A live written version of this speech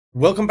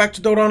Welcome back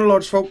to DOTA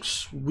Underlords,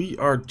 folks. We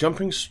are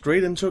jumping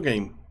straight into a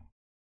game.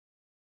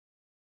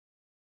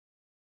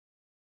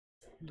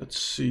 Let's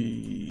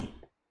see.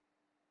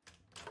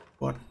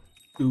 What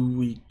do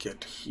we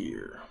get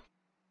here?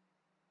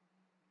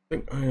 I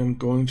think I am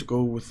going to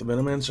go with the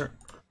Venomancer.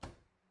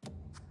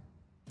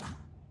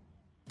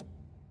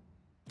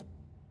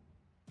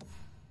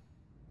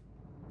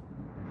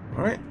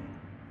 Alright.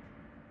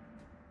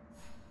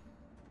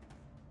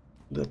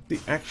 Let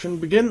the action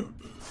begin.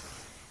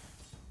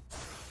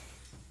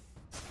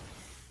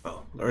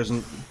 Well, there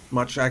isn't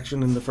much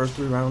action in the first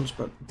 3 rounds,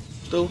 but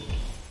still.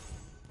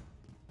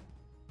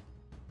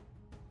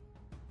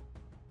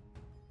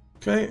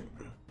 Okay.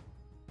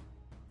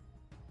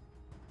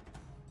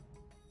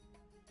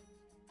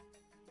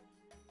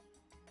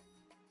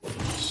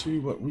 Let's see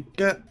what we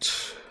get.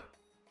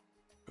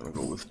 Gonna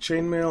go with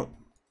chainmail.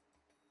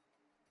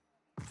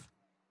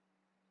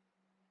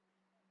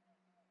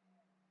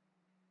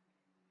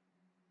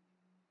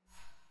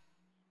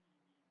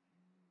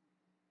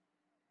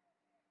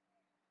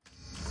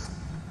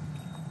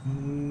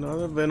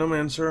 Another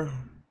Venomancer.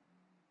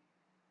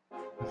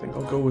 I think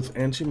I'll go with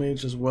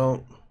Anti-Mage as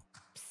well.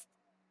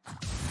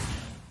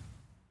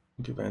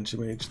 Give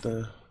Anti-Mage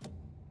the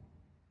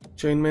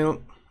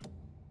chainmail.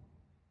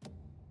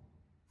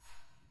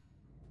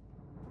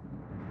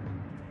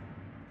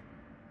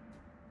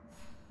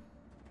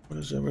 What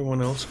is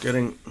everyone else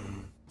getting?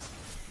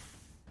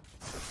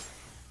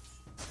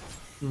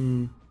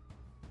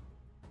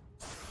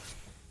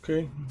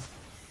 Okay.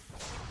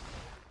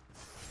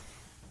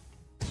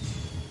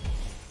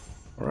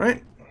 All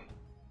right.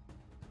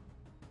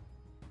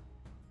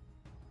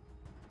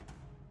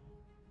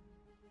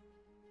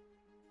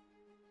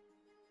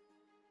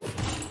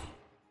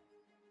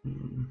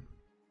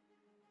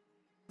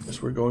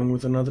 Guess we're going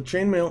with another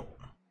chainmail.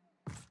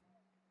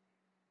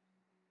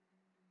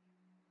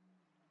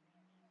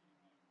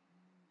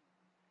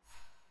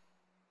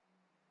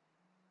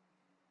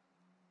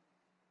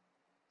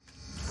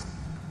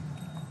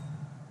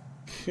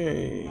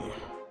 Okay.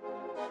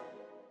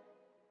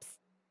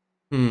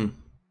 I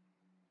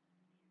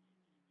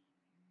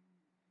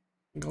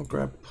think I'll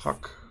grab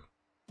Puck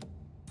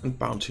and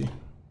Bounty.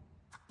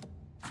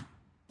 I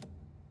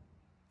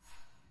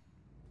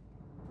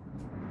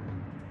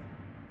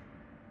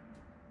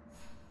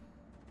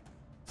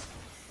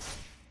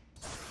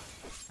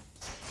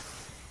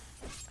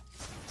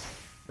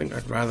think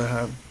I'd rather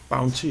have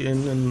Bounty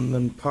in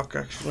than Puck,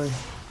 actually.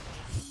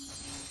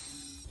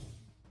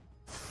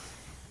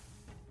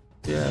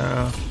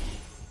 Yeah.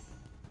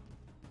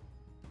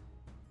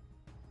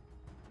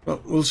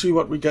 Well, we'll see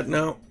what we get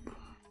now.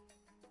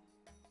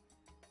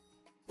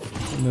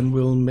 And then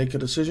we'll make a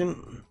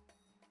decision.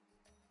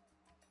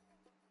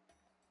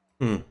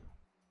 I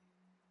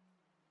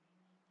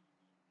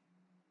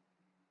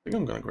think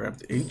I'm gonna grab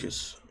the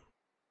Aegis.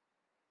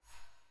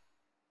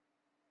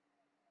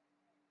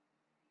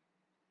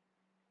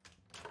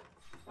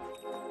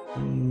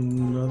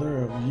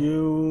 Another of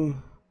you.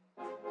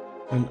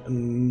 And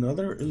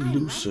another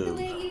elusive. I like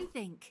the way you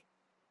think.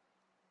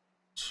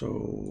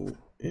 So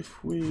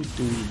if we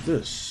do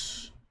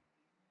this,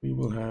 we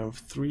will have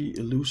 3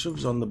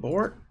 elusives on the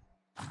board,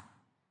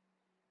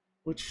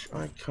 which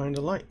I kind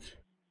of like.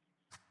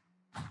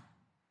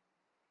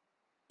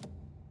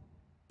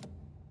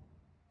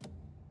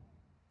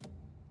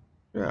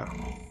 Yeah.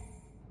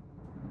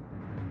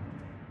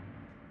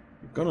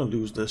 We're gonna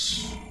lose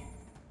this.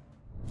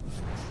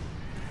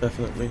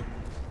 Definitely.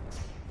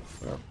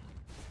 Well,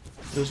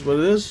 this is what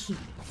it is.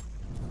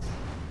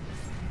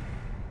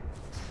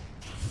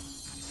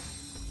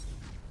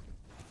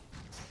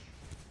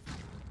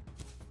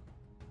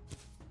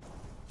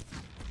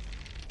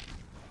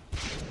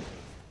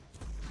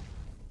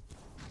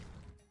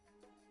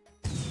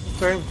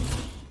 Okay.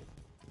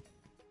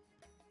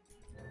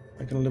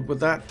 I can live with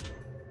that.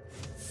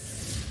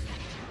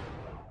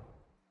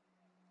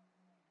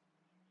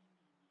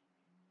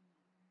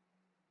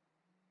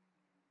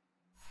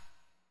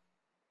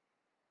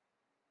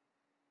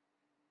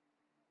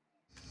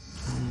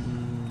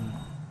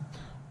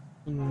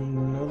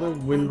 Another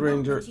Wind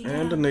Ranger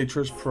and a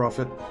Nature's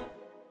Prophet.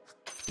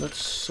 Let's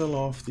sell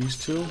off these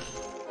 2.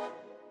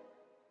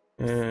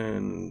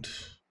 And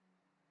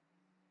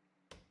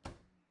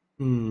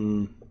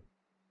I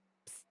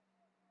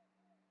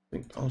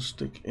think I'll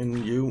stick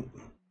in you.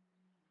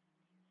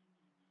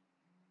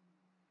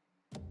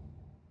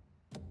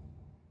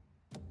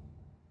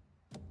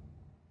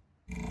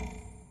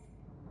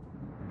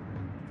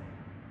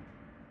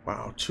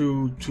 Wow,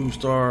 2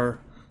 2-star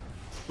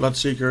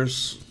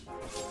Bloodseekers.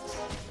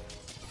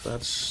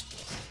 That's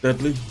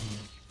deadly.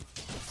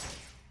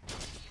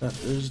 That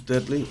is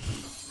deadly.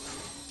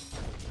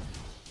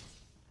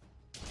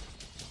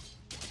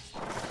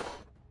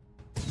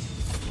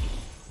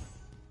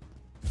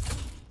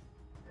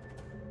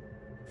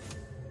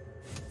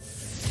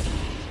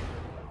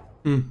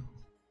 Do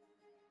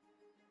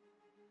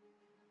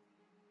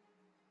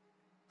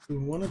you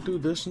want to do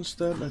this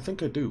instead? I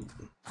think I do.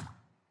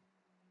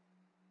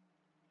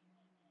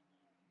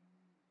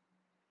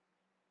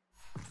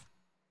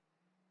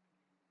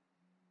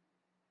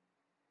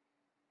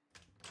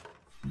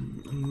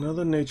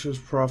 Another Nature's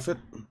Prophet.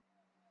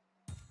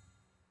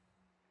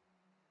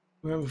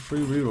 We have a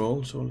free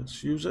reroll, so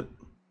let's use it.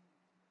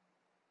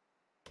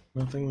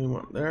 Nothing we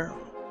want there.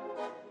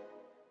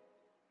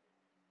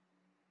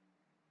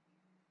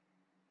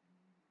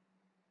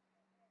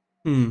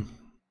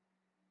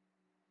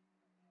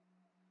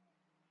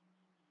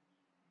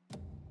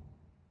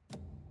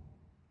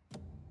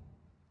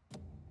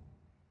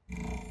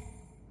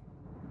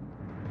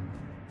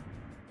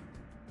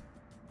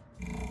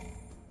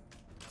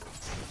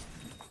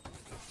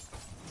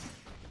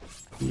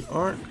 We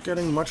aren't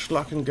getting much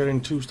luck in getting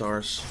 2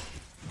 stars.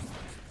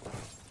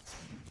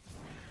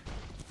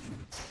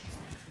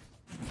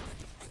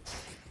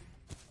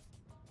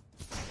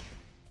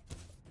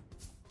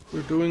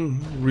 We're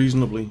doing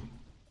reasonably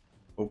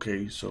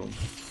okay, so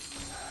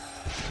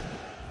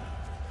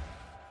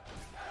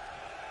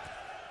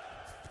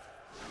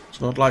it's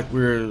not like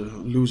we're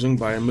losing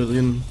by a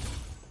million.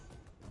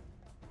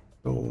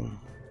 So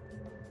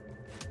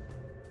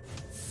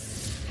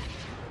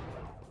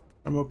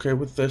I'm okay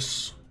with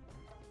this.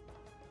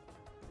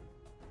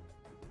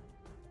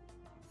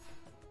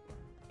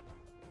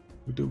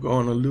 We do go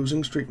on a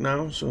losing streak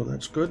now, so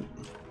that's good.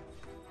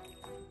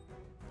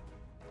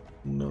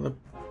 Another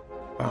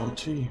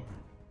bounty.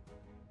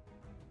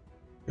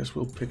 Guess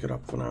we'll pick it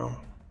up for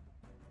now.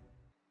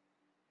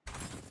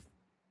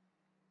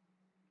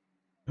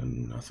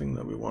 And nothing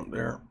that we want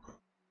there.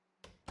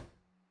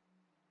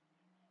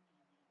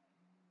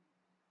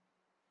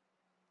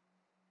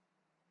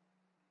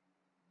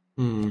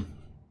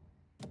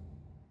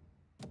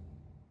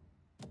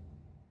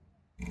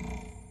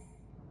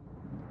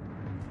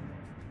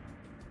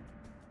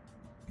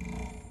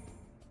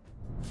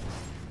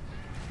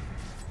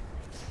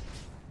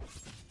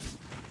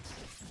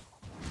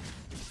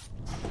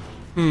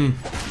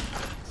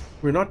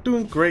 We're not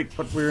doing great,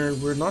 but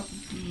we're not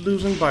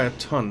losing by a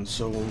ton,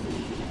 so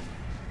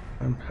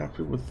I'm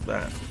happy with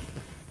that.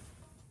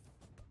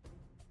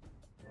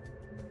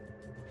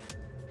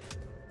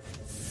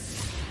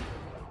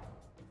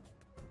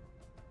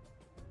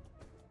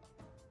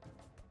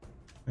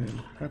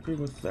 I'm happy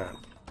with that.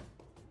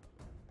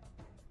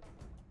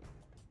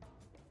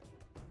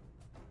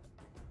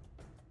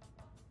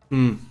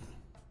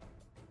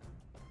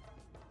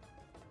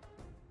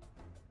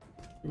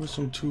 Give us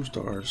some 2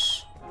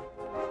 stars.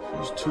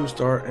 There's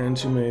 2-star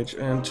anti-mage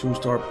and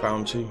 2-star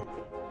bounty.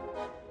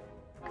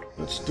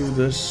 Let's do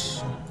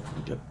this.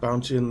 Get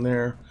bounty in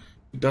there.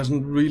 It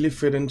doesn't really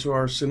fit into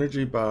our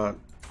synergy, but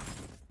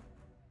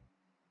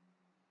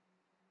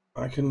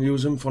I can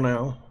use him for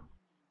now.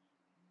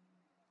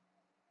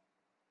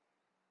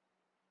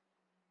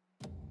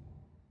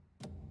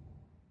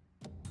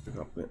 Pick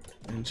up the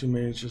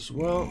anti-mage as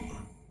well.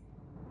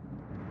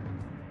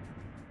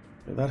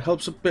 Yeah, that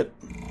helps a bit.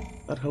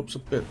 That helps a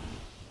bit.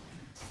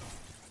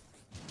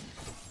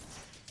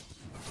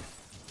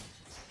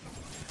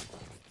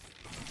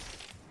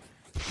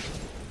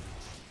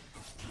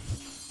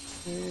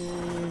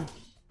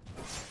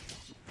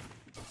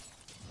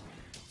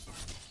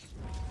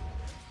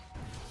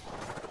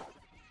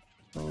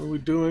 How are we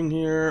doing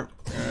here?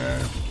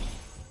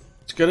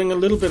 It's getting a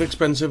little bit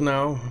expensive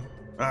now.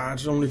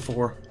 It's only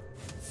 4.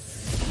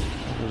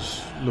 I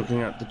was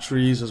looking at the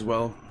trees as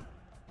well.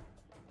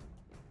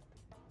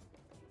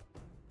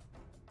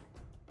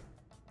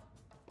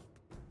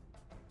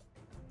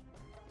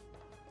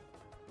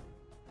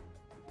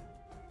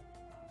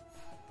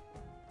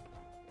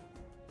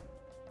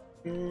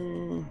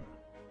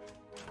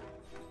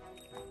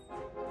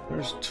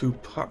 There's 2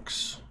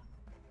 pucks.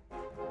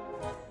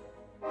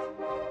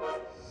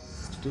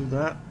 Let's do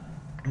that,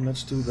 and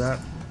let's do that.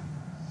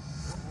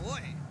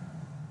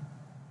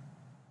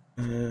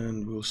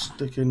 And we'll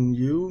stick in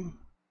you.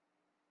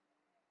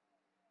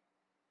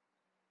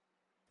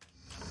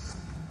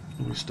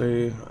 We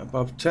stay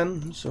above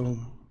 10, so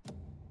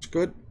it's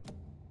good.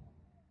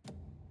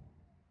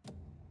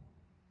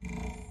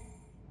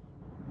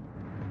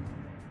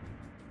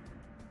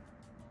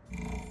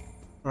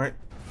 All right.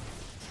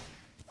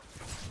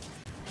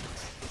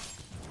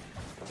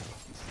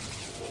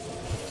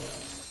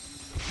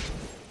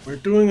 We're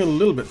doing a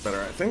little bit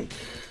better, I think.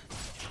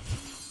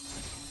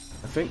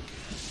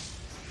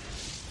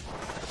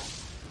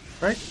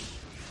 Right?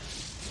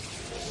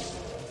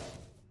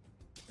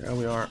 Yeah,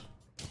 we are.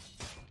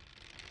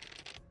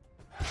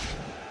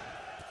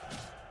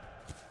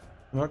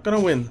 I'm not gonna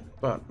win,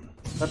 but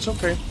that's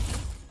okay.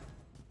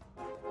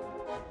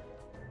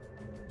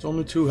 It's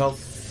only 2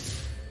 health.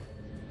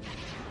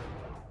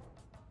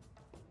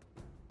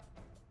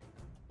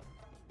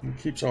 It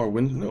keeps our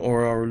win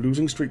or our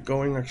losing streak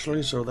going,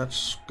 actually, so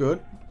that's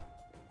good.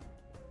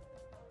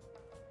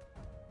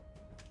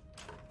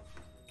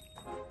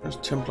 There's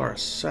Templar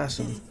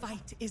Assassin. This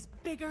fight is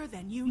bigger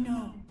than you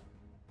know.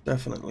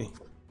 Definitely.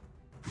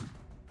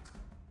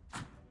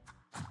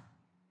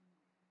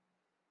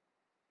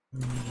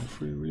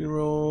 Free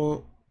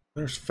reroll.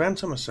 There's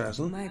Phantom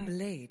Assassin. My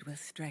blade will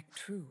strike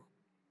true.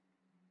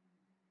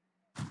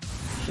 I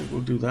think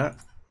we'll do that.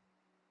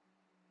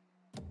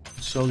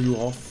 Sell you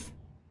off.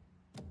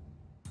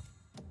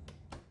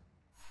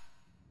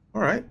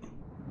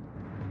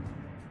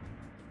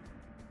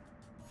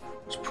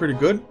 pretty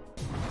good.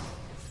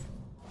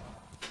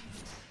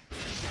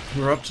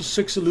 We're up to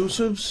 6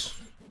 elusives.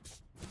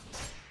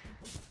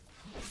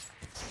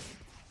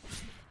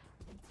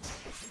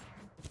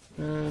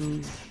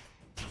 And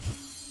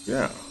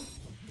yeah.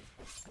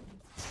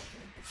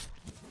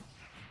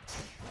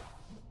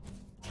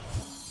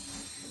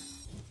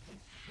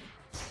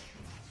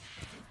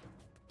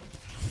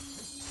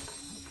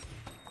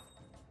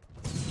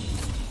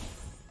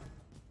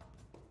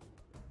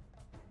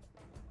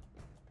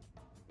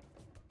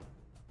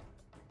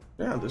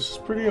 Yeah, this is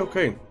pretty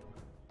okay.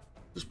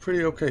 This is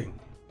pretty okay.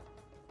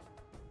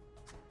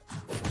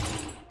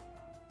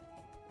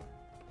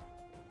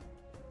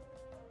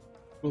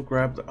 We'll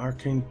grab the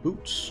arcane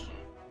boots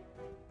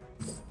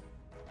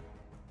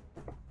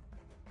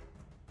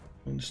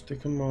and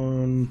stick them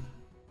on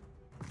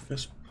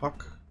this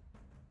puck.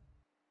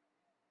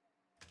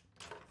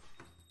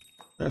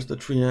 There's the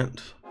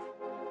treant.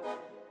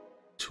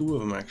 2 of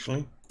them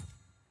actually.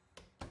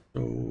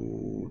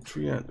 So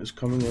treant is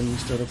coming in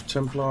instead of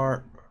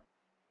Templar.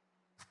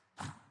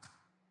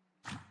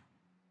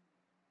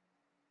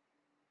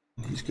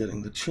 He's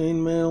getting the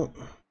chainmail.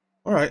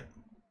 Alright.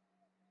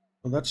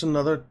 Well, that's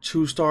another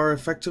 2-star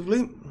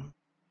effectively.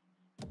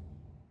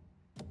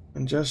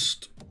 And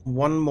just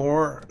one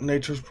more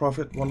Nature's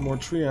Prophet, one more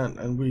treant,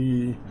 and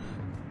we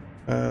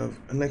have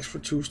an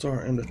extra 2-star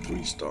and a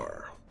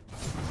 3-star.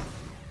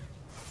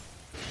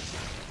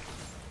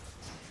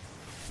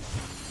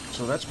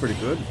 So that's pretty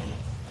good.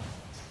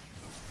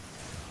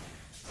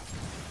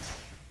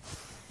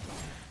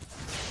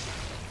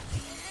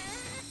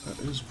 That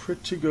is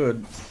pretty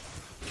good.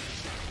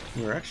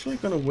 We're actually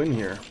gonna win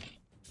here.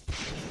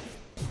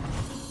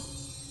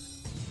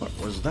 What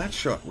was that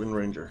shot, Wind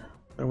Ranger?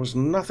 There was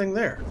nothing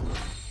there.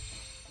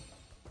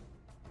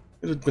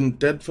 It had been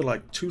dead for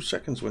like 2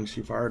 seconds when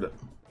she fired it.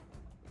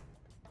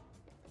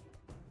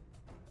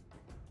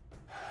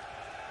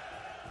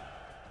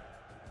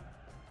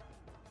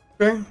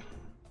 Okay.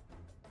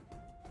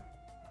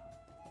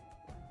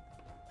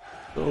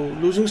 So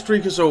losing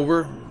streak is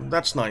over.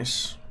 That's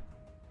nice.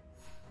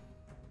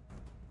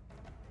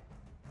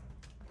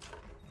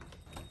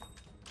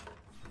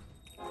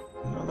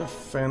 Another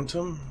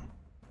phantom.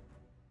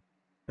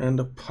 And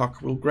a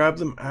puck. We'll grab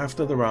them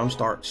after the round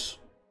starts.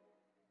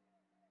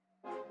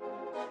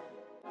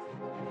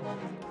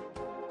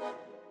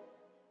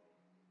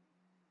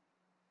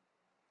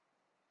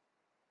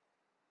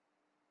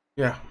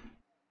 Yeah.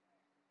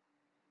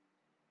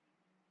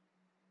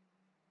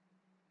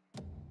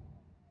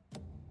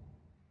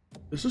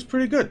 This is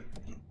pretty good.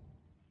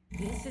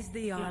 This is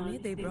the army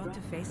they brought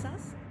to face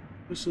us?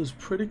 This is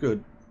pretty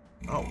good.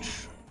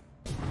 Ouch.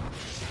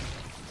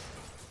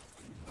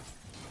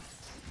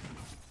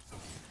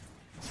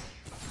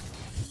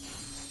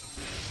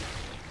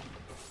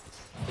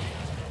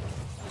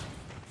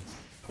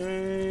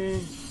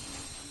 Okay.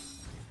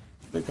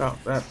 Pick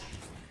out that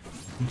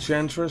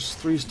Enchantress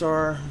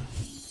 3-star.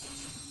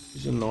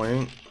 She's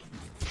annoying.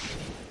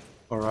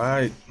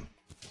 Alright.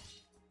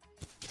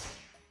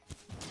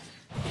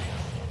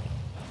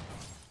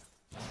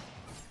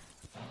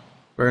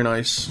 Very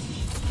nice.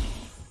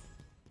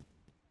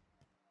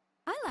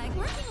 I like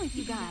working with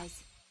you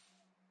guys.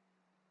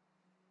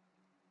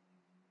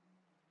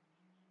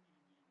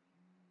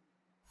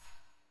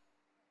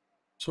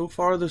 So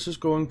far, this is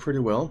going pretty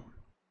well.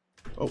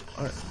 Oh,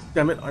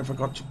 damn it, I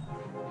forgot to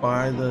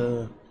buy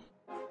the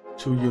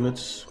 2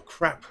 units.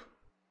 Crap.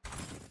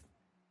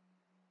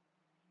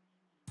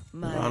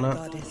 My Anna.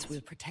 goddess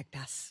will protect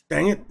us.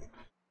 Dang it.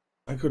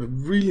 I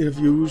could really have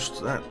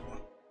used that.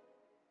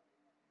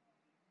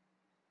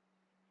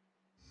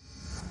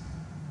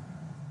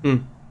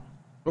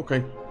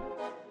 Okay. I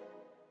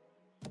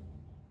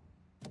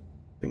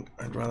think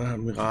I'd rather have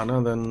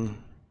Mirana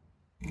than...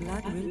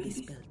 Blood will be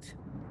spilt.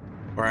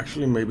 Or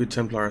actually maybe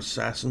Templar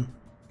Assassin.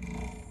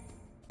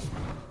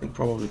 I think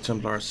probably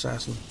Templar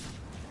Assassin.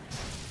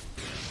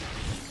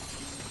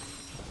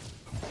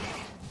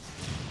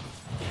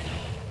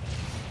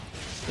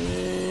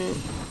 Okay.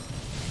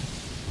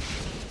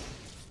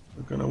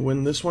 We're gonna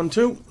win this one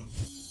too.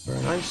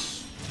 Very nice.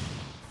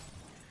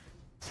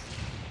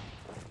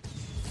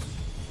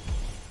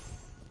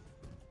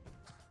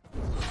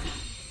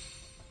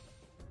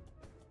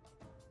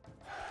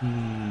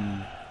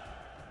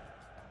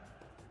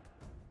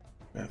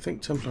 I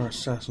think Templar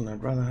Assassin,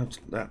 I'd rather have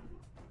that.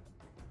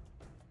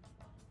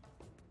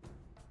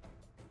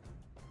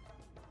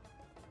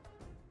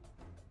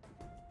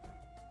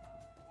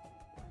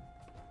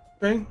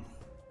 Okay.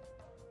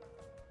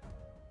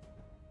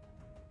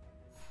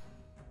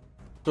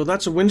 So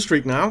that's a win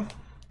streak now.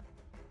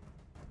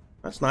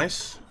 That's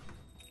nice.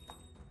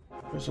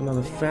 There's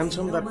another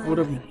Phantom. That would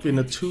have been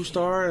a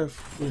 2-star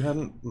if we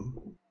hadn't,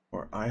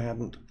 or I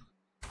hadn't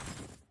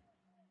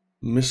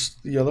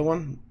missed the other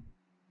one.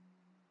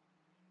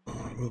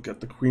 We'll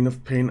get the Queen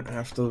of Pain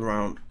after the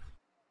round,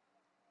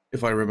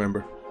 if I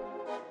remember.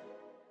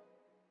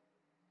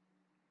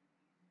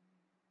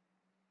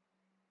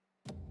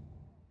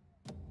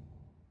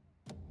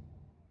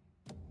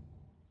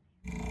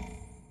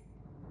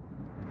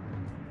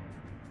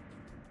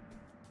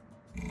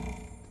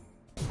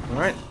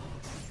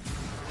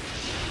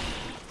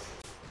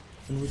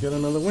 And we get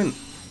another win.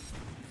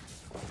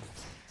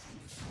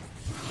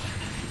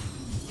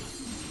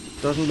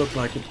 Doesn't look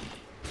like it.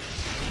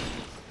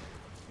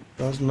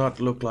 Does not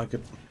look like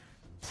it.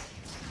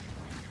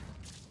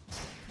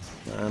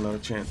 Not a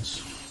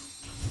chance.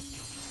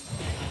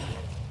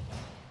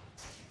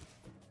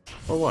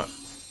 Or what?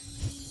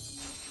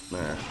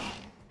 Nah.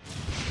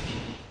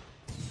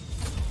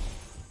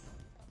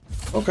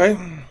 Okay.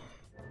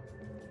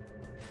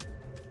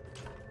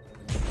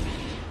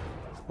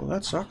 Well,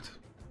 that sucked.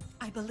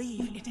 I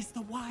believe it is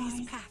the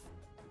wise path.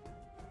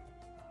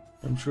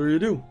 I'm sure you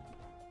do.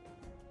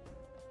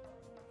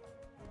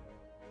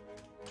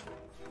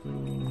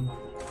 We're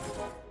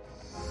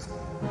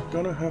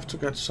gonna have to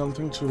get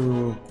something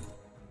to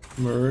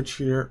merge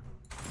here.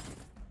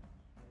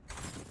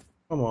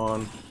 Come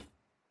on.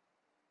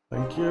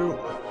 Thank you.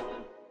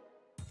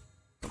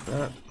 Got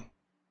that.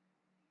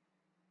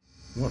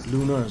 Want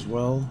Luna as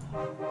well.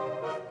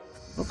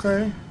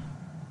 Okay.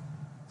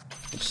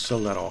 Let's sell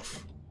that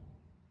off.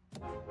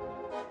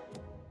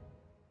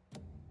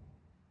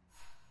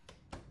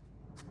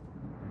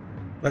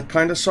 That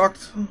kinda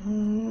sucked,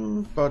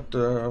 but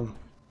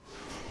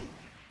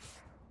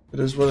it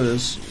is what it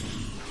is.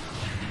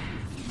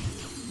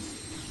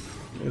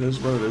 It is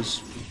what it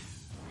is.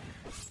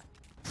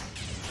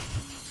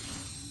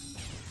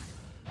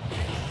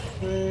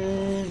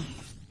 Okay.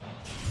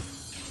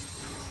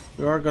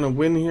 We are gonna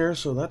win here,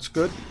 so that's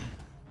good.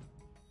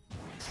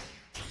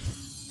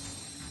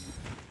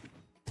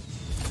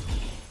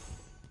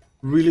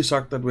 Really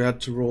sucked that we had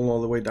to roll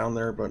all the way down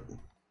there, but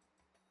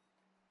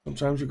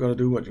sometimes you gotta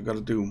do what you gotta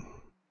do.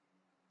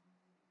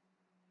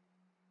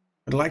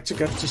 I'd like to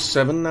get to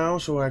 7 now,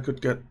 so I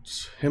could get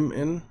him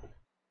in.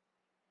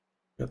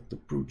 Get the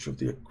Brooch of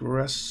the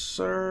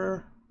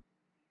Aggressor.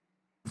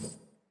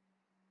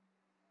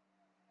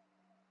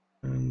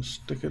 And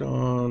stick it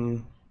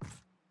on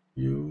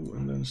you,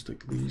 and then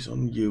stick these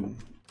on you.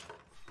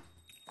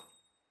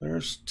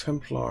 There's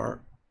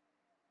Templar.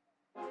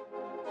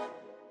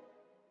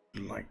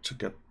 I'd like to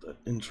get the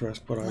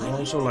interest, but I'd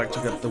also like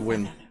to get the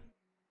win.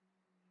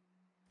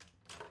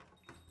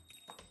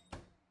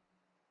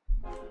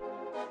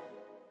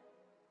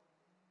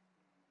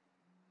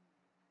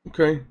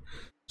 Okay,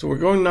 so we're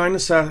going 9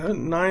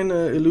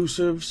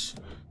 elusives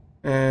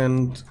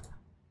and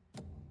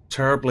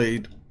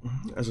Terrorblade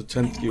as a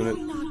 10th unit.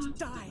 Not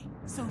die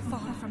so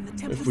far from the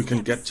temple If we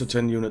can steps. get to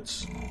 10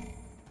 units.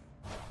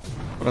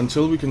 But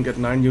until we can get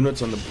 9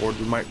 units on the board,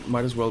 we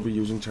might as well be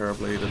using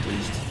Terrorblade at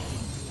least.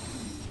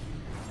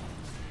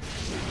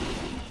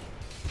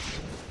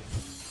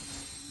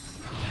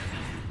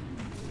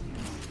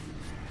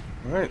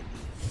 Alright.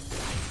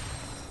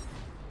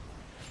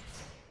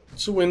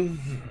 It's a win.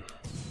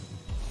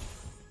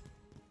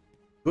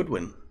 Good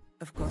win.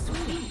 Of course we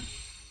will.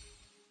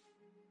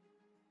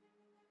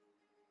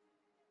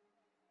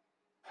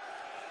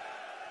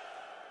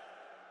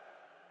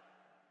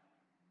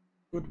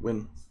 Good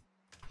win.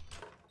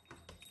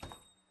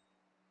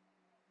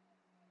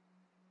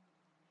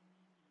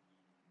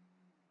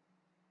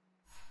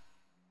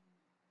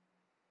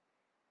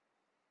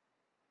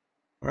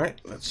 Alright,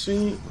 let's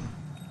see.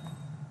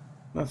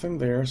 Nothing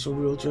there, so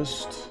we'll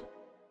just...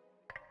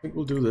 I think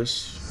we'll do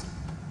this.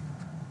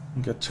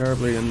 And get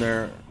terribly in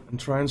there and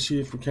try and see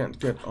if we can't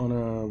get on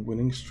a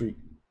winning streak.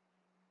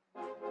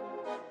 I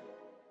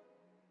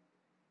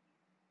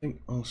think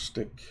I'll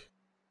stick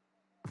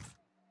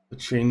the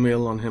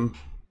chainmail on him.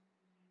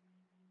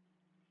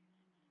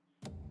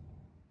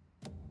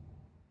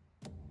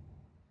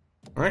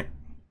 Alright.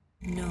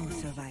 No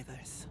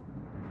survivors.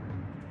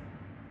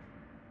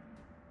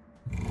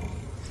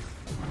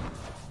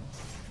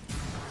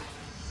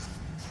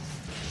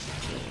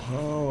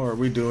 How are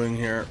we doing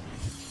here?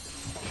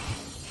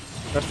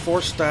 That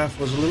force staff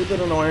was a little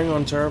bit annoying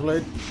on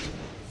Terrorblade.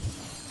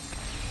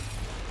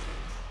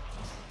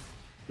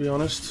 To be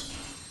honest.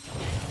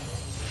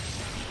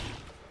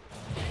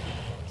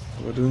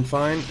 We're doing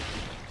fine.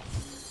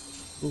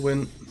 We'll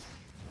win.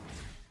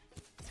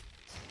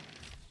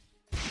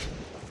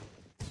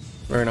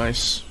 Very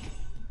nice.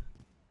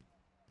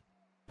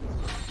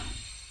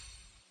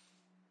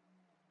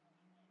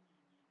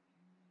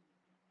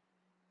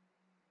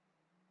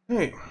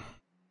 Hey.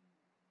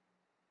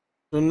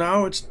 So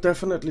now it's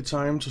definitely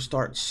time to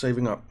start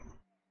saving up.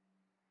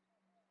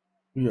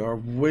 We are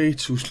way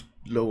too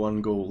low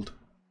on gold.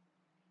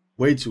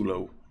 Way too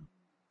low.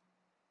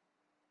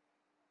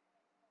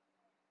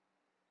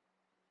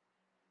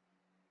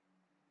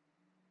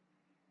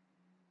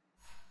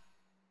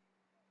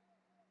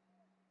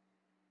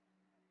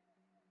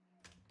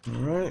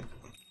 Alright.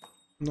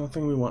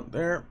 Nothing we want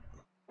there.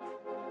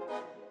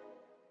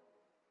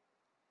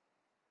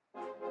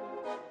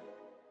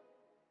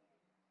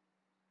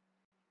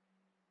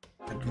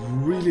 I'd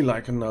really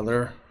like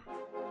another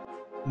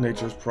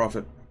Nature's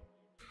Prophet.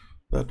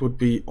 That would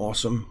be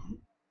awesome.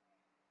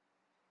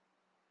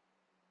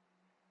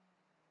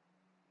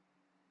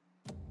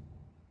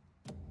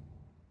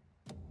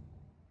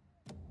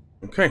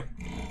 Okay.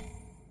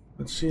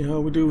 Let's see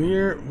how we do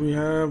here. We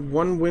have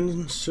 1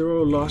 win,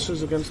 0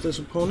 losses against this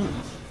opponent.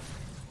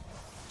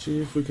 See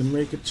if we can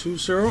make it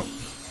 2-0. I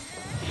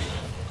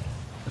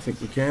think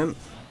we can.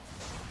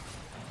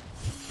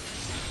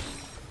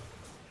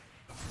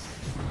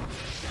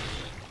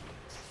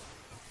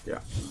 Yeah.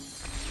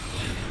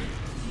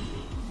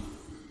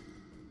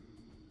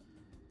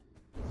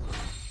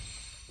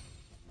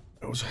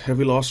 That was a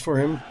heavy loss for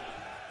him.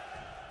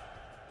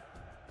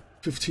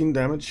 15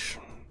 damage.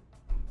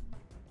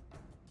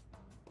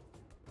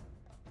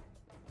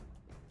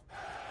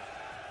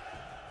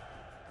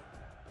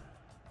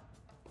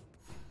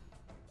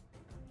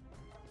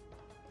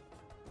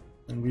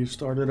 And we've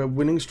started a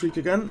winning streak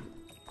again.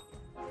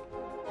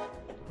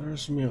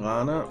 There's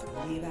Mirana.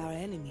 Leave our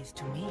enemies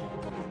to me.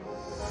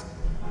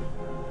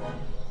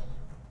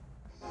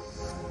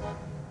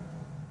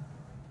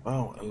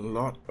 Wow, a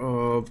lot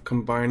of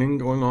combining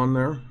going on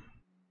there.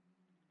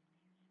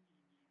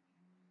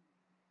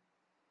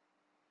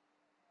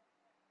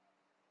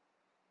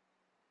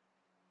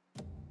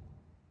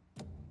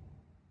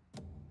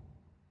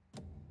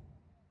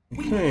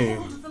 Okay.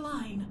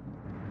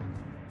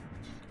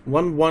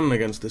 1-1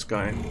 against this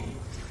guy.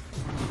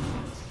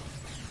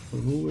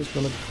 Who is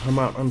gonna come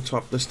out on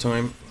top this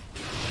time?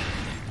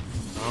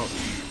 Ouch.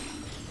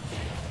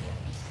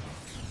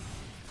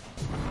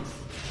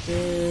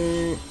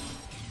 Okay.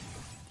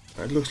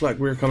 It looks like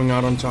we're coming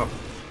out on top.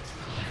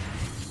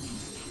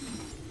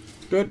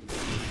 Good.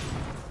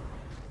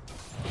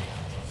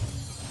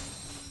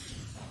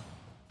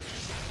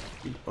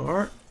 We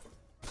are.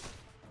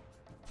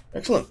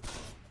 Excellent.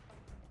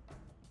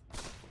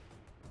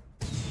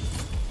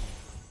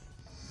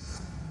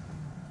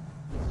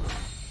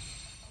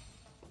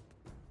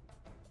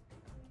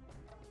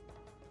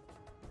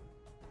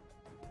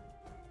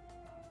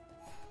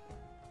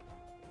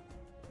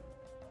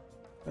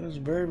 That is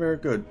very, very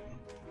good.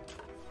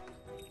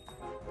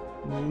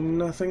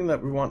 Nothing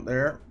that we want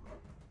there.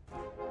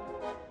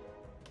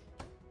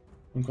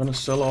 I'm gonna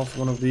sell off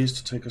one of these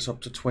to take us up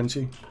to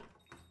 20.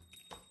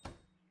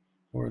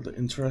 For the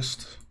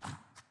interest.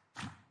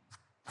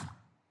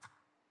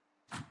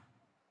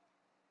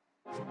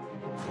 I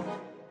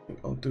think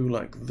I'll do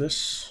like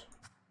this.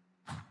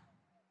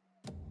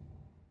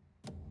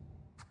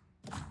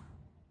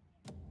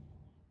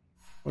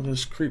 For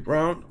this creep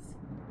round.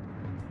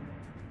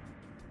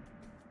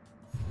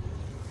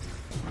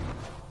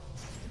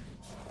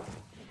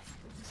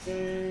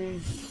 Okay.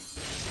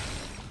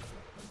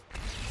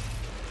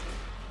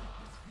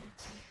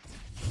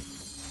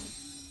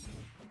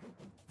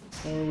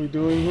 How are we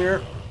doing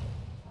here?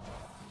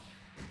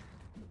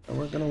 Oh,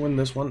 we're gonna win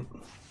this one.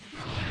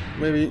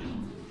 Maybe.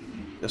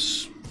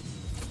 Yes.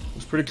 It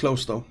was pretty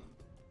close though.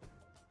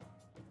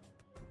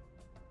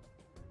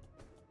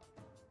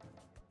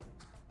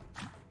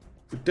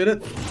 We did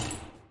it.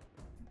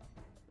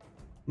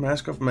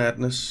 Mask of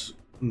Madness,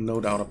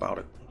 no doubt about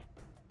it.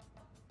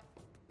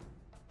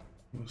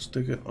 We'll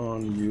stick it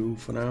on you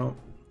for now.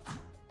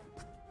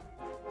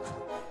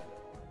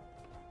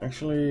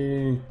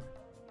 Actually,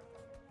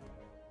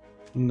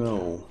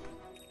 no.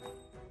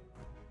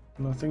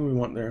 Nothing we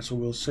want there, so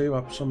we'll save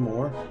up some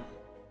more.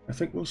 I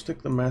think we'll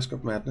stick the Mask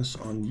of Madness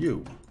on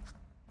you.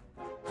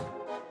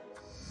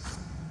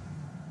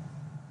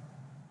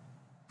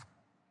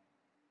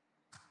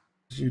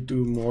 You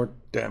do more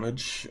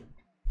damage.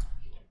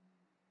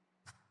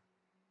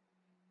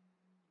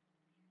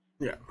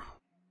 Yeah.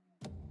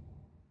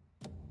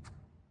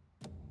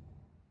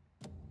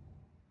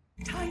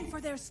 Time for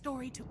their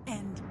story to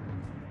end.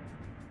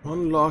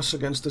 One loss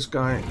against this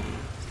guy.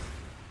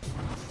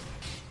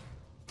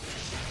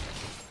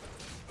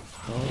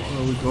 How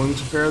are we going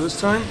to fare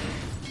this time?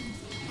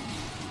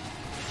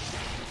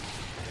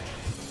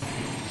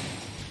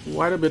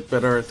 Quite a bit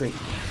better, I think.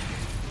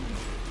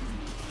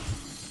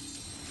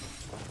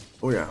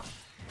 Oh yeah.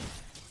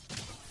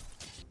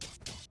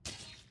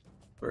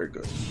 Very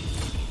good.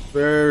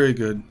 Very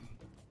good.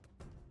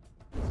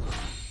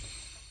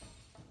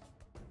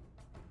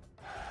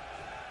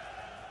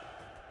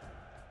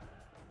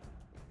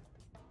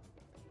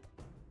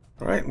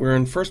 Alright, we're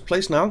in first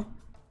place now.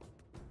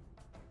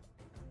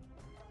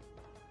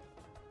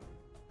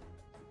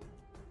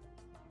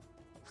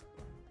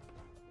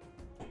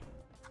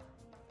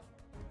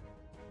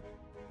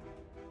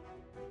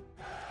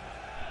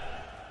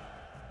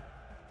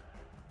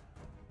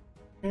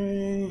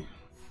 Okay.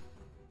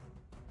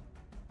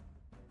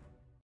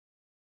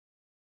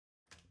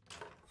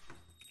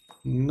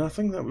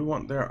 Nothing that we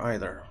want there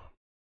either.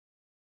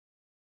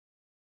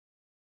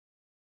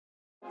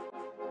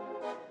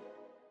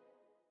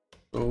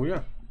 So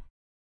yeah,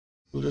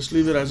 we'll just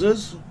leave it as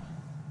is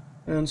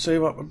and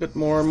save up a bit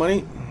more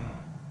money.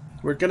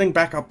 We're getting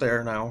back up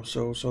there now,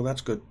 so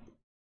that's good.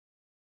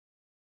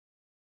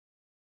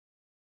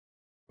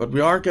 But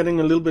we are getting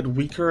a little bit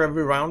weaker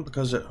every round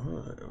because,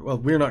 well,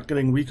 we're not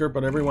getting weaker,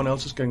 but everyone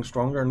else is getting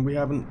stronger, and we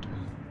haven't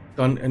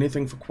done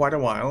anything for quite a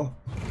while.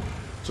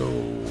 So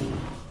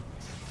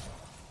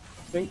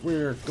I think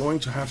we're going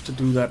to have to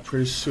do that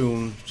pretty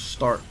soon.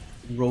 Start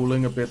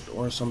rolling a bit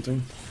or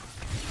something.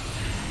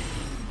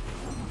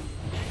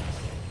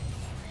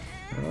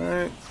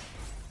 Alright.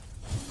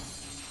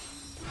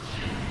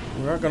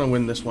 We are gonna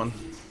win this one.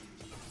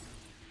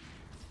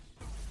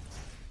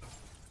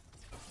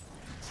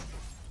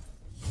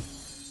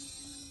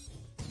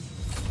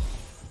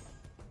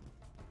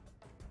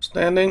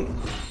 Standing.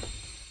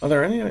 Are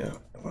there any?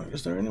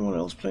 Is there anyone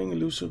else playing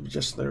elusive?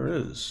 Yes, there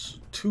is.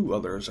 2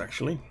 others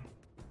actually.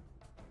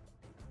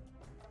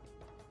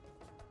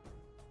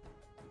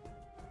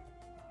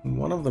 And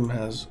one of them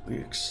has the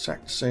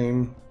exact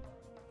same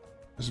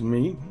as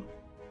me.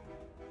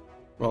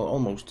 Well,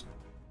 almost.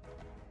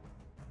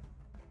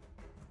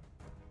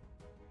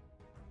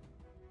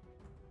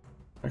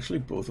 Actually,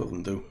 both of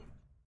them do.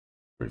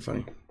 Pretty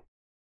funny.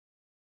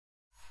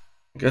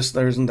 I guess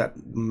there isn't that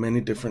many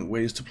different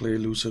ways to play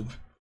elusive.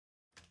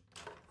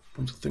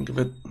 Come to think of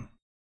it.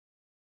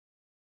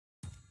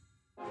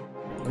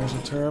 There's a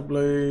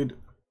Terrorblade.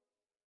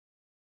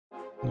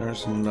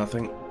 There's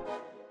nothing.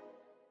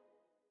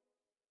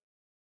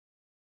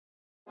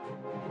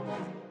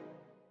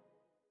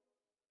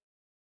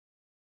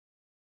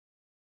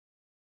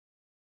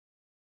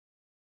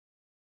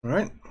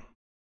 Alright.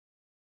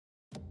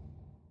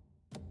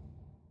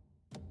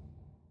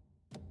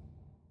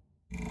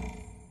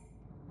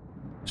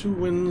 Two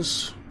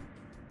wins.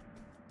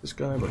 This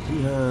guy, but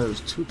he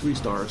has 2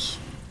 3-stars.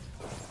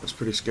 That's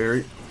pretty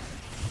scary.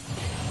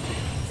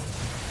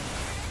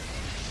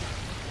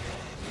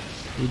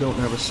 We don't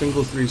have a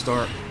single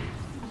 3-star.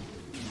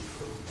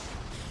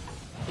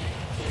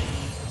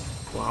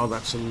 Wow,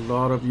 that's a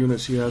lot of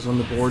units he has on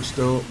the board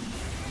still.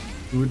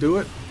 Can we do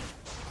it?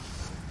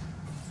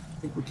 I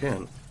think we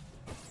can.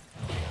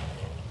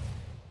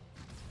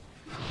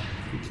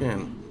 We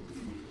can.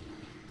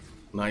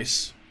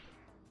 Nice.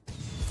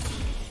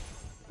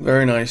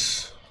 Very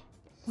nice.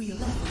 We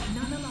left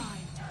none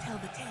alive to tell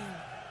the tale.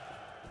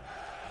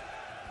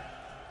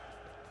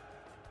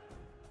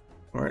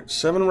 Alright,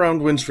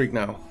 7-round win streak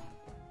now.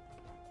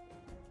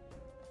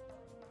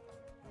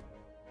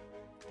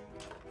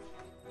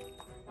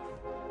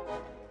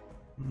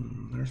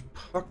 There's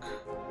Puck.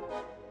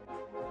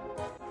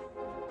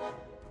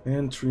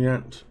 And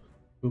Trient.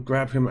 We'll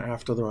grab him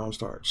after the round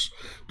starts.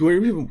 Do I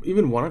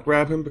even want to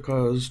grab him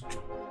because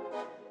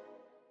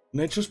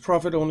Nature's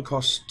Prophet only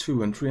costs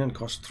 2 and Trient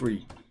costs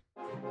 3.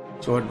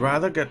 So I'd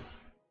rather get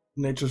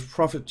Nature's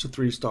Prophet to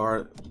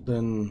 3-star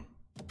than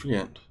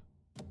Trient.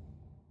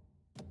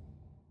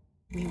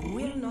 We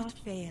will not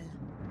fail.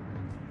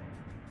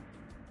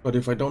 But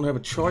if I don't have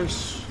a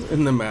choice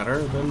in the matter,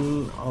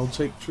 then I'll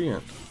take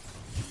Trient.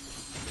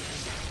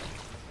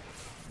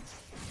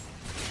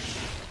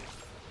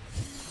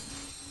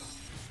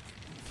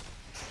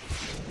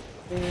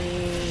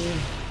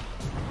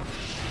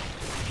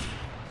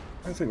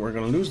 I think we're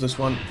going to lose this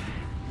one.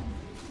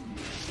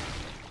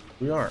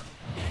 We are.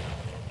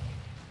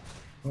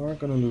 We are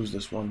going to lose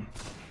this one.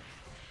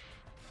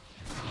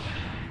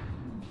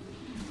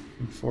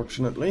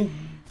 Unfortunately.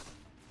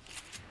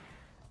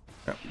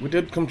 Yeah, we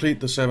did complete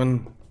the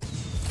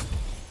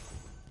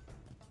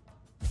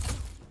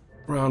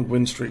 7-round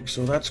win streak,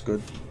 so that's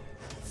good.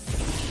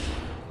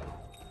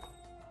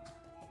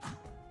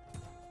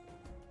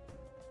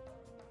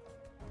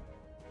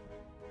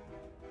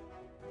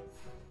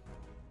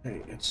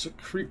 Hey, it's a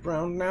creep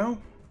round now.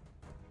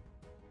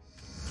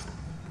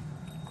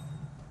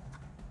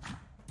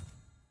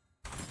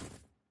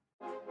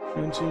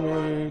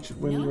 Anti-Mage,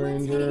 Wind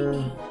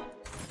Ranger.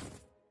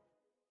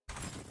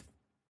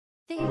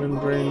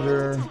 Wind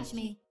Ranger.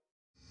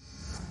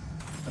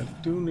 I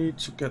do need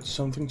to get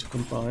something to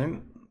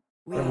combine.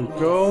 There we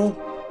go.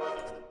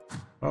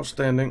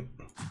 Outstanding.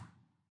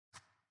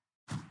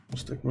 I'll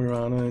stick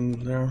Mirana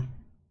in there.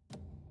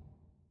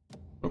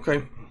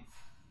 Okay.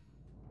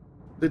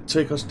 Did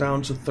take us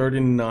down to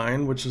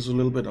 39, which is a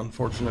little bit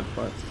unfortunate,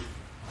 but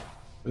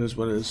it is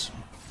what it is.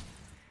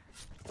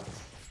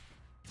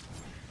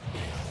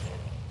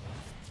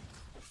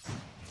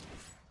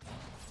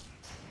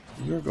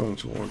 You're going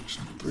towards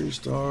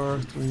 3-star,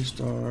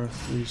 3-star,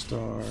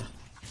 3-star.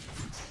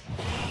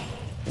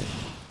 Okay.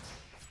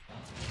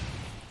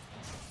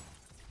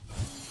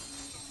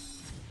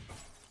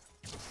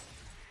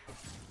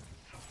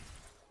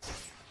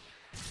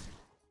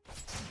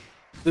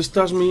 This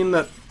does mean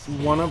that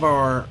one of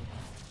our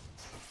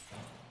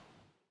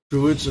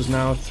druids is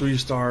now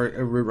 3-star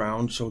every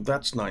round, so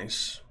that's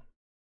nice.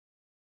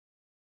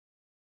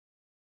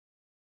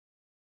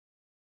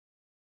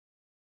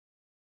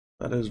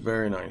 That is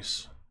very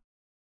nice.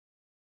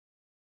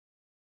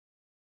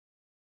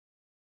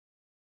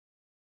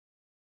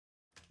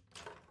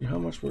 How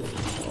much will it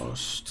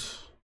cost?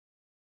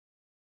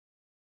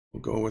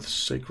 We'll go with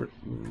Sacred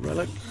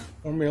Relic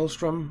or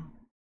Maelstrom.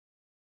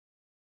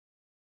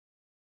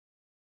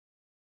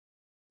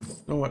 You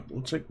know what?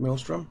 We'll take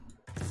Maelstrom.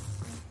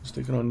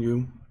 Stick it on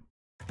you.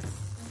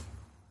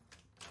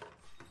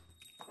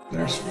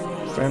 There's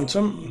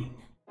Phantom.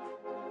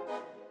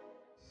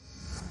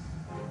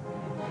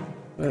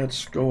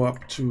 Let's go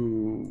up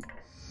to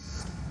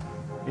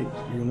 8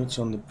 units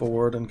on the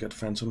board and get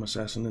Phantom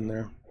Assassin in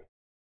there.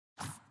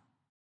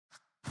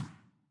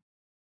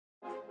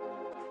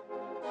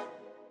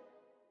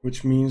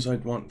 Which means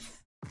I'd want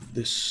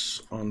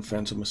this on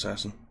Phantom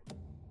Assassin.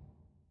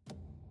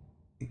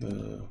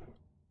 the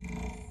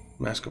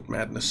Mask of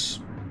Madness.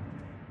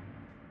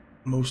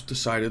 Most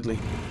decidedly.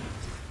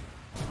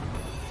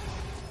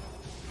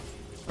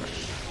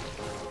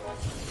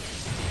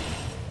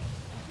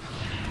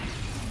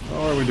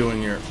 How are we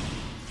doing here?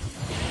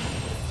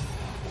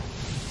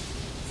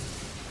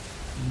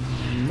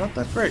 Not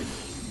that great.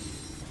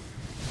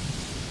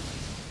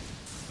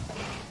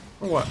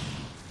 Or what?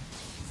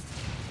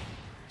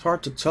 It's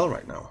hard to tell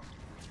right now.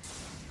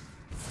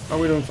 Oh,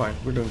 we're doing fine.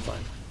 We're doing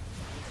fine.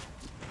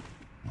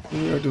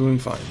 We are doing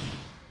fine.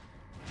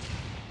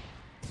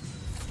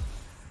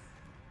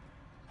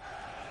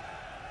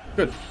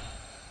 Good.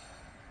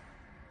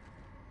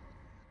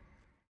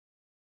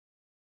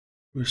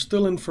 We're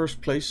still in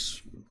first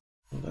place.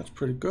 Well, that's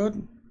pretty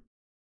good.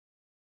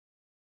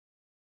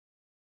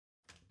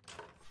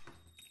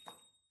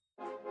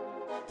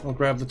 I'll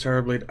grab the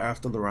Terrorblade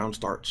after the round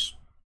starts.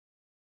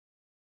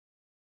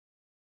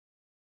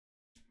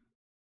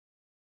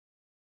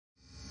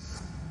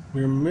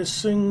 We're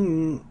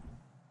missing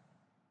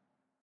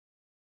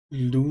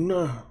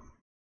Luna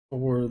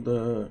for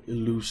the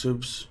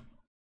elusives.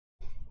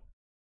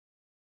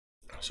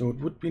 So it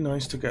would be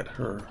nice to get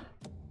her.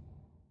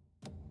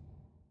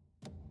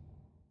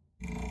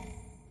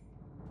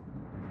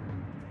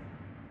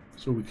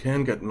 So we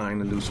can get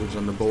 9 elusives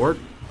on the board.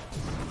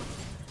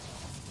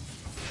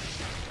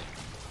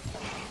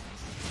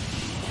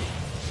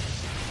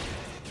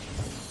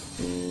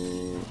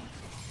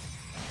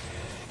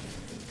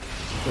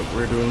 But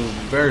we're doing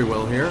very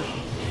well here.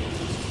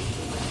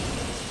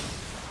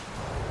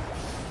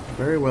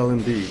 Very well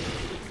indeed.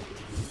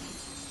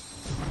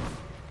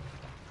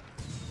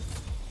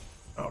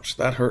 Ouch,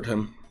 that hurt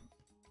him.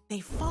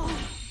 They fall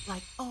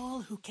like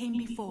all who came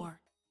before.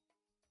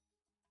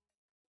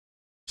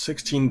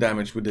 16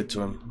 damage we did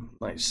to him.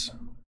 Nice.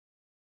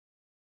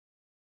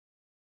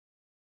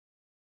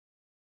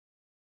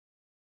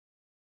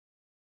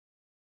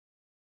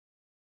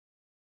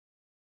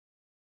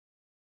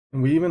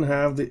 And we even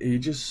have the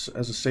Aegis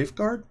as a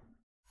safeguard.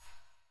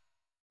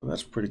 Well,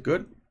 that's pretty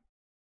good.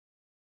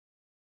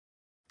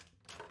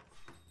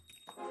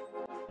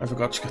 I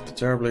forgot to get the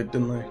Terrorblade,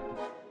 didn't I?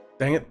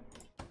 Dang it.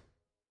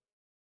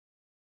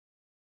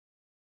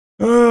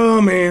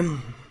 Oh,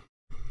 man.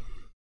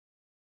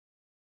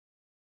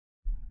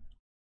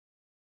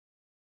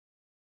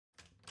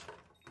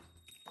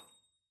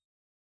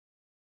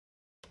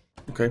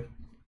 Okay.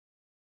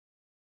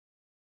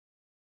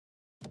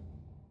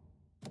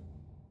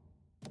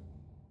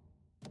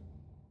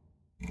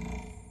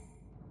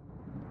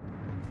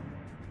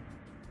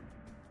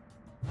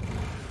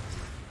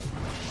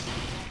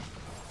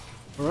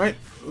 Alright,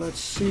 let's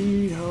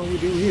see how we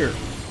do here.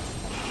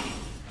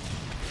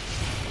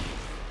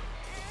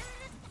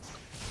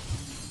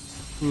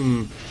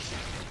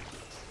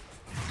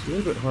 It's a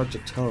little bit hard to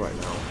tell right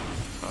now.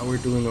 We're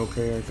doing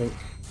okay, I think.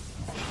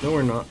 No,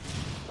 we're not.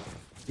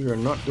 We are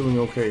not doing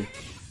okay.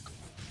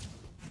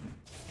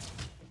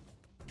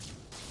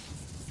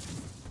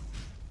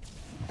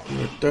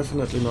 We are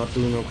definitely not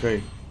doing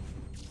okay.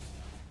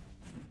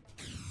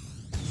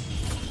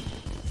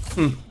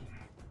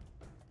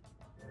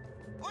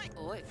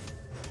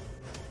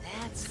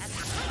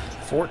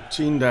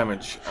 14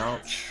 damage.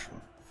 Ouch.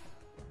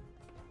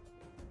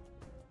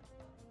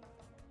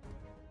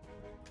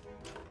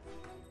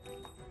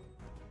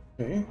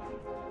 Okay.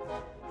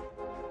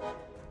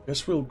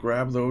 Guess we'll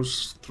grab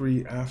those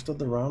 3 after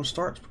the round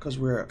starts because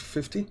we're at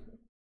 50.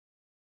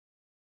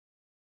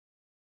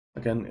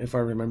 Again, if I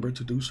remember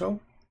to do so.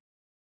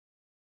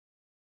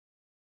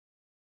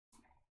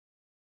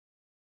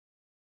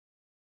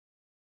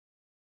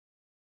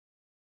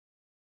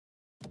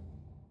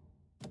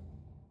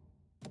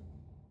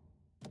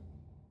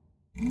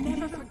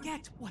 Never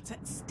forget what's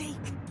at stake.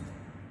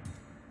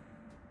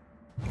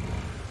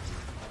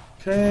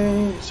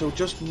 Okay, so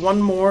just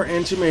one more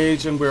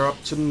anti-mage and we're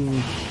up to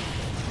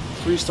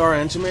 3-star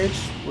anti-mage,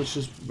 which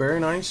is very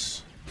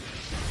nice.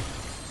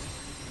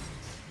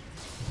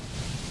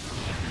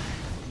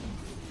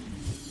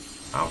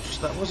 Ouch,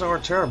 that was our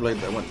Terrorblade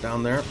that went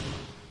down there.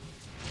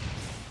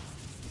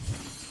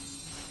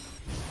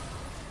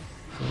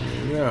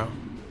 Yeah.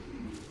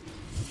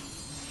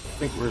 I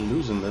think we're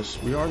losing this.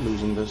 We are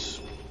losing this.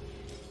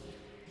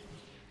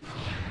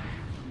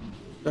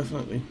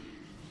 Definitely.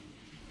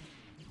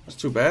 That's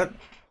too bad.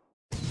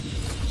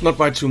 It's not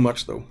by too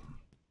much, though.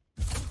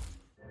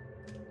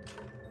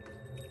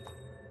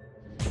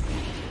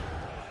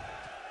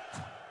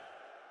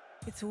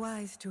 It's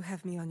wise to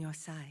have me on your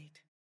side.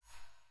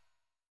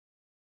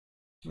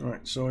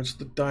 Alright, so it's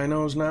the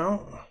dinos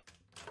now.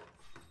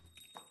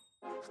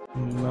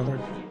 Another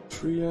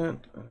Triad,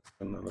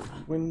 another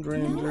Wind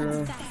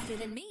Ranger, Faster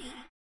than me.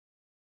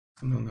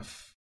 another Will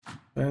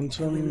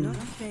Phantom, not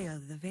fail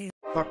the veil.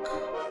 Puck,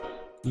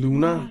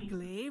 Luna.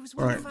 Glaives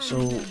will Alright, find so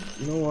them.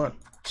 you know what?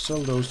 Sell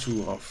those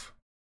 2 off.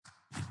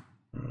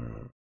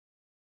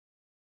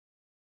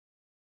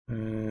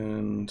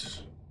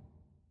 And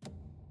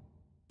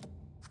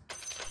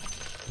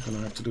I'm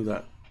gonna have to do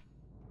that.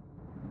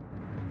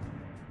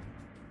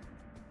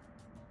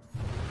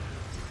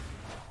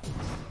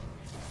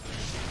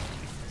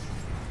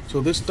 So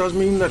this does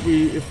mean that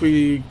if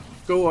we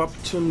go up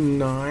to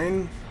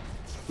 9,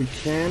 we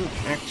can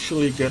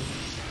actually get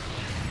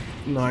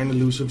 9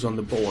 elusives on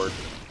the board.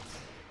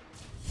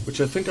 Which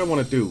I think I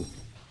want to do.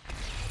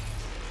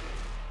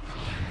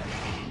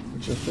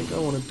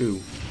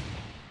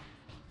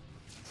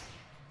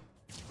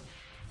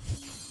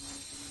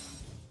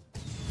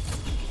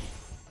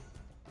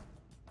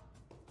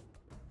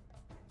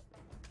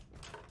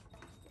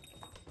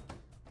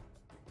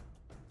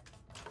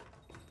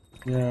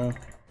 Yeah.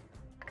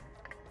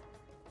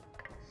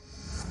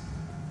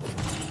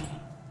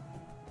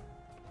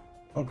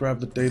 I'll grab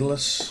the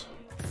Daedalus.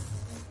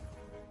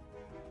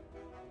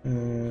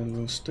 And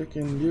we'll stick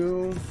in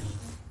you.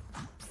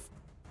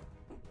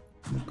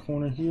 In the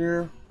corner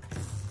here.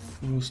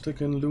 And we'll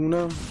stick in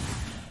Luna.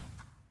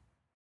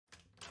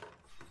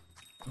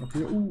 Up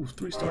here. Ooh,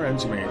 3-star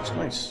anti-mage.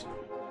 Nice.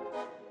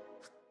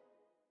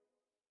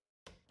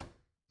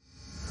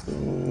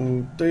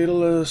 So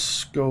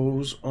Daedalus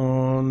goes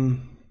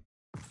on,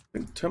 I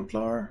think,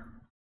 Templar?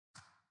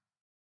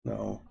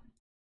 No.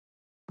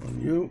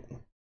 On you.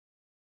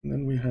 And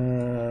then we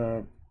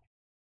have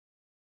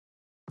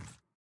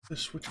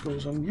this, which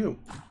goes on you.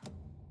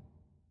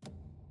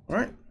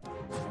 Alright.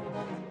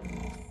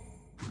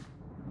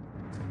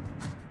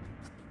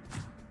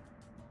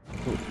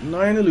 Cool.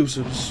 9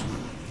 elusives.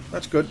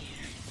 That's good.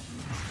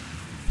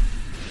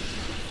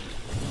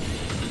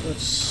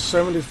 That's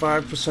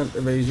 75%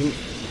 evasion.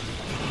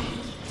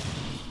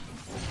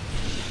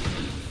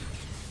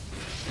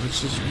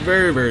 Which is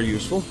very, very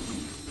useful.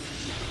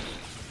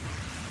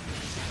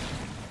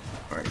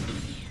 Alright.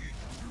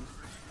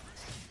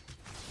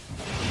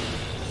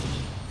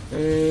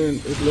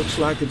 And it looks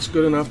like it's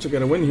good enough to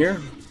get a win here.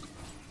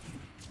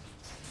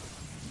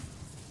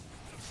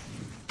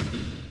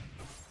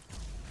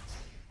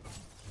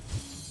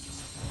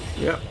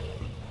 Yep.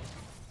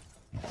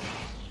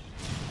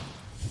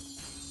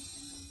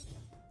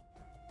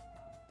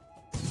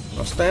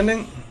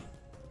 Outstanding.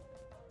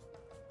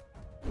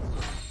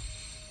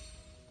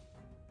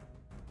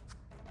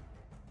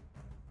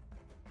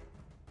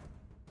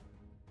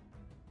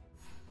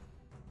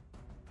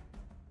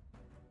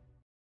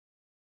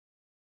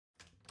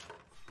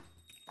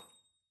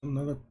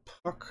 Another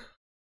puck.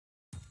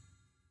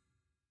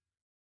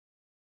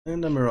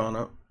 And a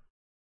Mirana.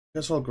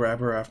 Guess I'll grab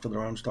her after the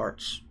round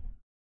starts.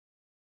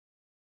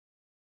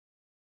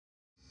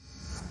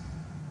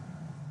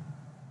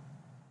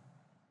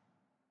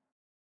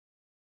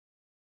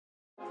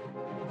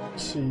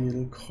 Let's see,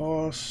 it'll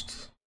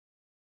cost...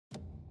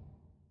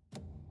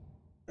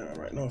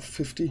 right now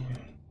 50.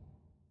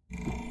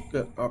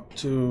 Get up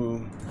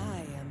to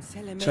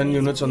 10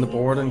 units on the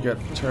board and get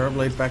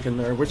Terrorblade back in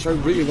there, which I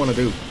really want to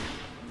do.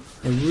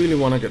 I really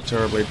want to get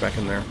Terrorblade back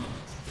in there.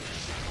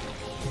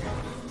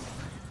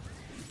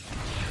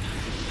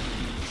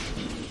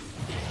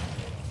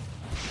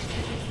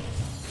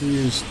 He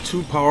is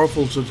too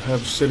powerful to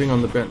have sitting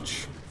on the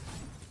bench.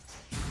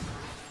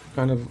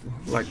 Kind of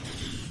like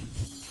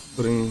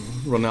putting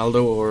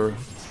Ronaldo or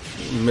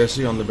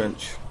Messi on the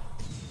bench.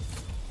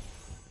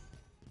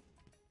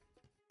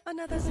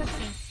 Another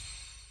success.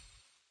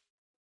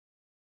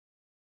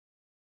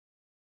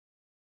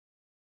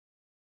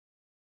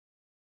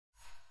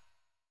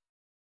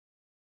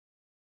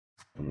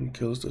 How many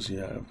kills does he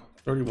have?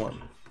 31.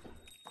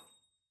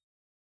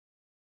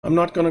 I'm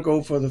not gonna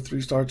go for the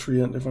 3-star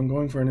Treant. If I'm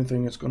going for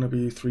anything, it's gonna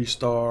be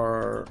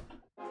 3-star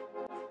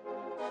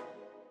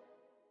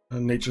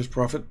Nature's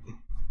Prophet.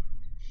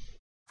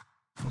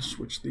 I'll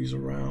switch these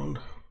around.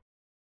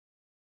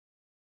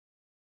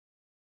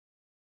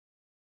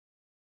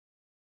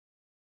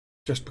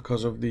 Just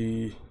because of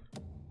the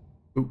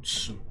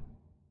boots.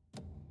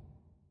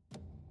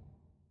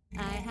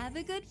 I have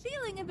a good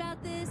feeling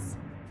about this.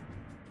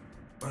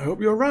 I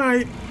hope you're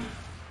right.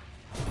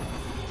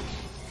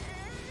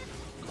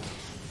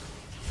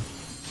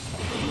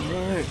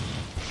 Alright.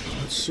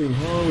 Let's see,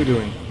 how are we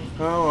doing?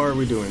 How are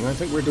we doing? I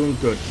think we're doing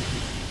good.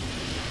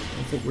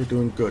 I think we're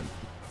doing good.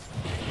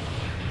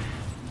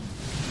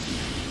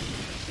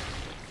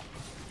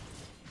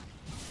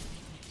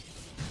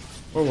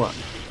 Or what?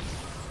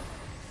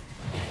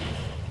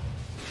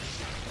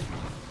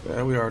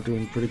 Yeah, we are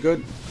doing pretty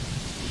good.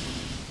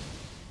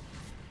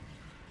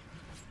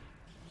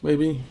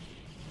 Maybe.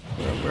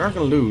 Yeah, we are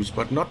going to lose,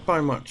 but not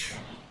by much.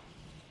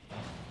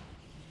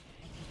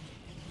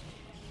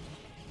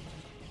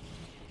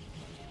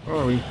 Or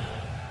are we?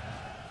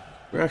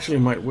 We actually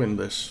might win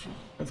this.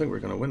 I think we're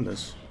going to win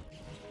this.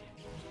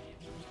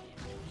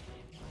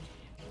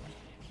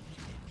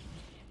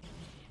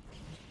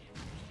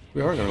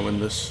 We are going to win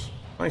this.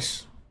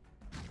 Nice.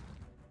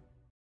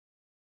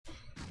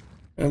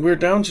 And we're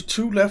down to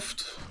 2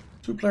 left.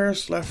 2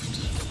 players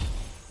left.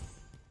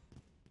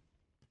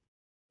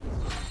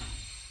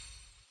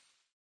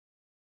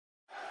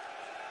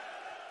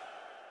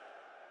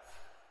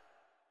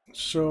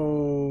 So,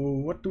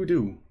 what do we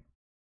do?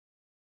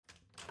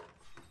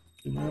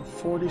 We have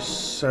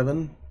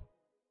 47.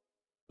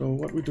 So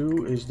what we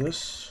do is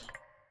this.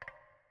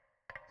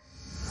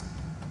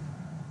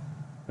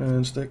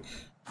 And stick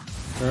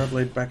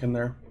Terrorblade back in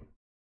there.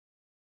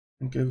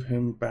 And give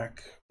him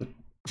back the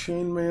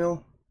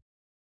chainmail.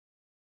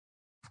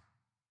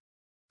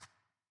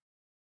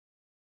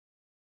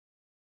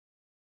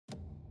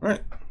 Right.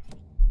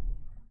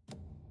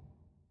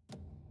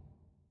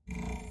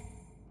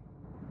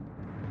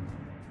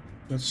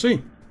 Let's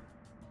see.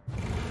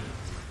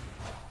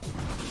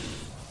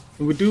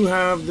 We do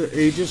have the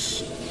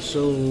Aegis,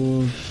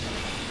 so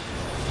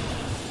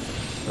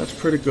that's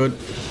pretty good.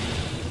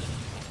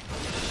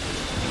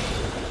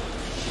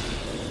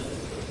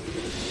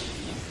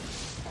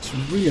 It's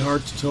really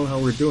hard to tell how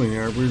we're doing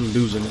here. We're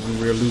losing, and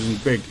we're losing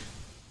big.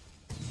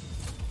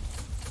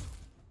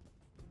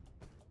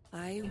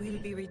 I will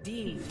be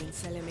redeemed in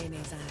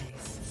Selemene's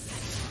eyes.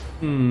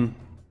 I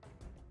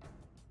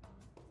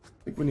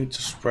think we need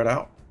to spread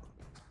out.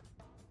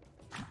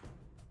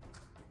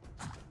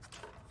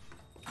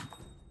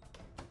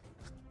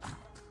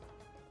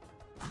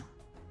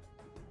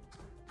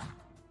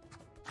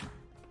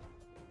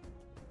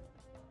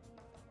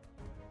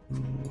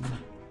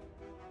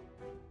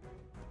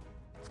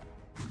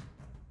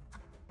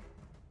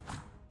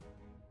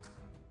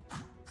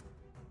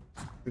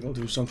 We'll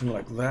do something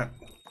like that.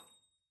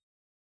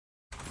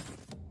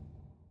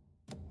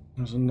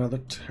 There's another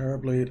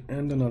Terrorblade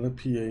and another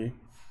PA.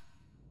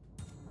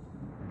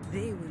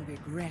 They will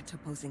regret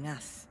opposing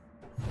us.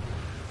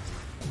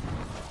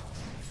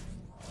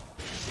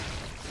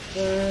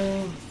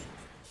 Well,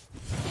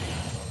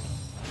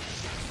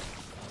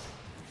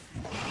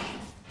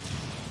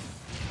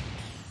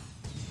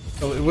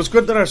 it was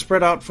good that I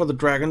spread out for the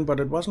dragon, but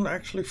it wasn't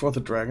actually for the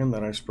dragon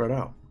that I spread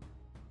out.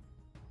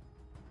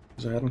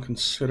 Because I hadn't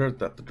considered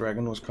that the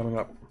dragon was coming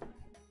up.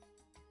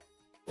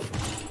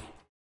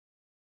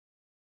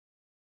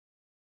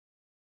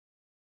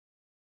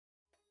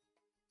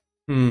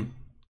 I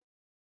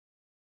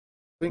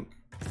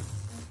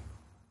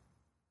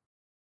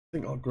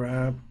think I'll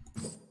grab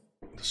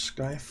the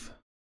scythe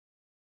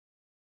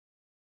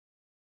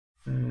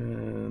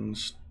and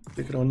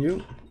stick it on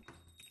you.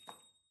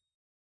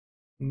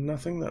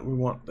 Nothing that we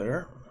want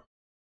there.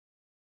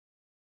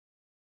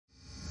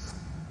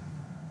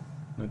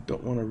 I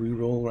don't want to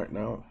re-roll right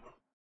now.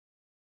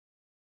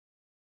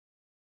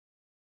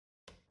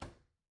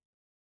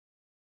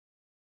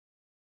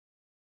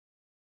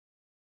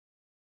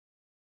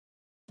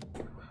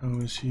 How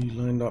is he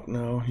lined up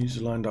now?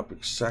 He's lined up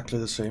exactly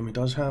the same. He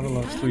does have a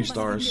lot of 3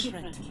 stars.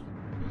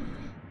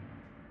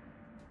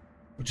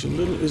 Which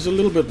is a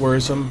little bit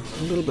worrisome.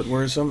 A little bit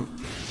worrisome.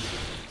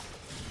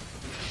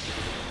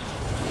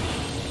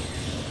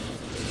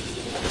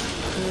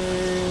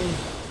 Okay.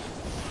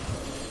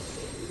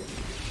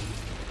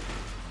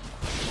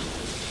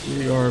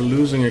 We are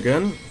losing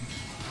again.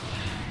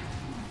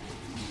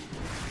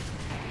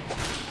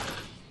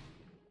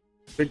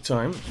 Big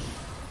time.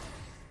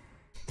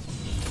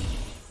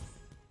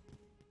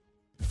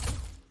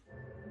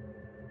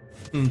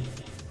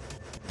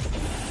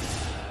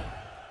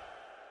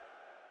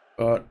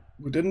 But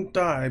we didn't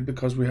die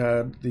because we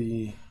had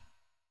the...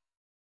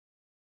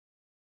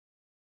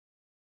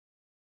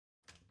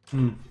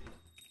 Right,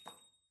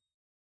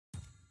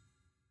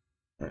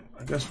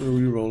 I guess we're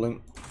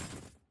re-rolling.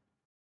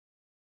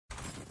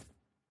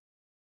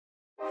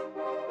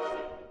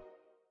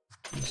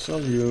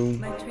 Sell you,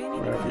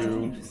 grab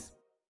you.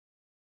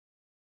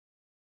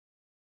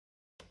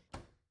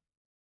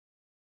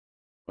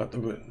 But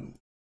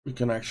we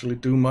can actually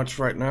do much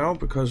right now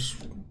because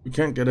we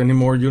can't get any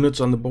more units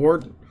on the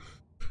board.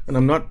 And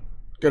I'm not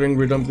getting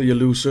rid of the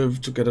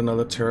elusive to get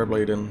another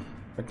Terrorblade in.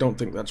 I don't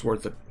think that's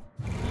worth it.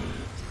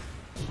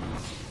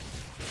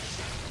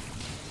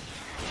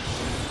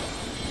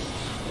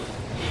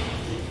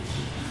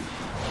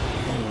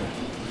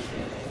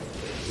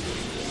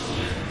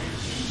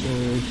 So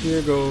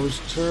here goes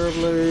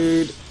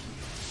Terrorblade.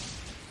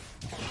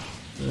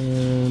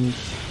 And...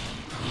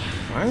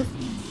 5?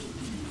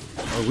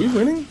 Are we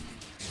winning?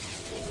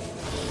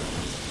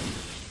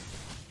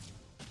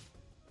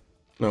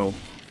 No.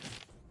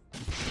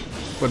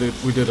 But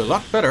we did a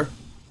lot better.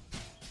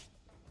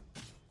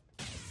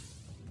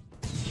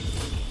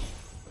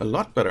 A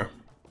lot better.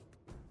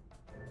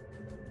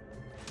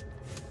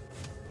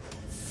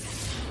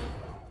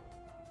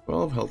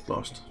 Well, health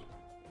lost.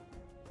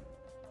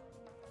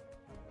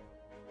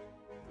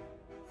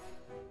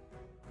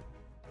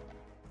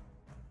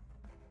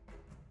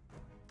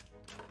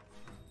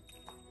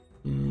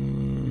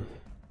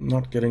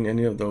 Not getting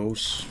any of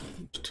those.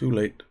 It's too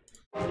late.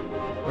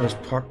 There's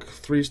Puck,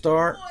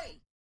 3-star.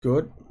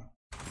 Good.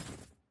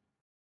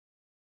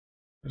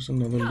 There's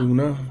another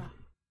Luna.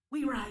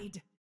 We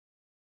ride.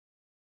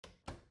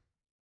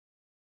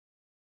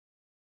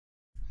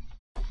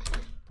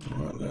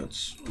 Alright,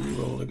 let's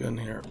reroll again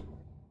here.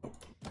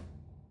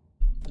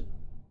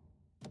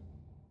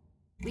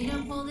 We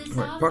don't pull this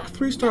Alright, off. Puck,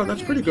 3-star,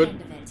 that's pretty good.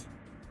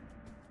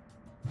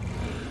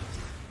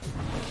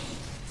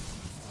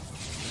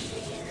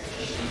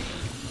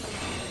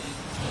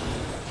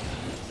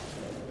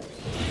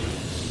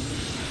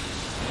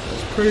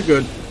 That's pretty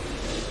good.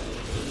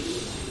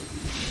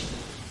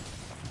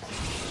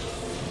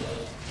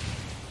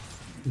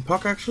 And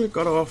Puck actually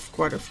got off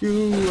quite a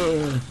few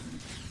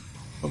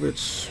of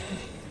its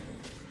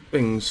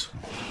things.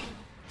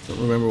 Don't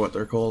remember what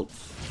they're called.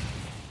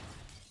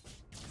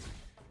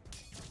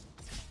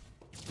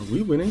 Are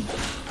we winning?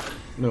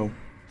 No.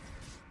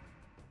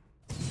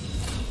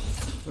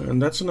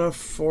 And that's enough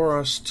for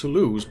us to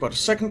lose, but a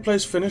second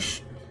place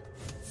finish.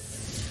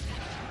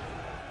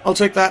 I'll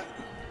take that.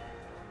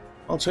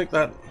 I'll take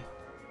that.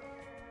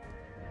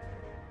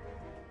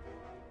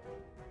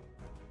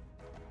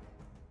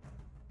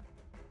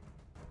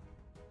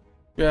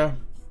 Yeah.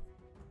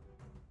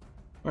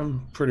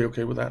 I'm pretty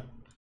okay with that.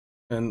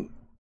 And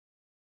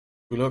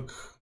we look,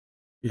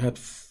 we had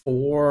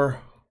 4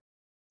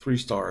 3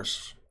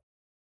 stars.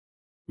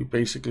 We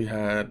basically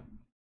had,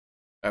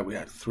 we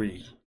had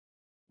 3,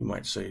 you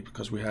might say,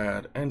 because we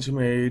had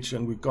Anti-Mage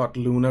and we got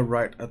Luna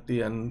right at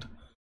the end.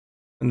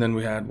 And then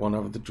we had one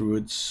of the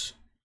druids.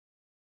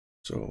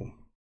 So,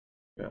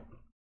 yeah.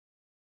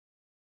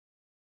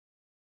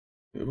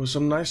 It was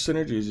some nice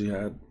synergies he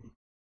had.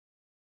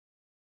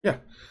 Yeah.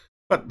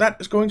 But that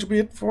is going to be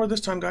it for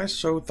this time, guys.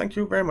 So thank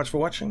you very much for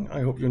watching.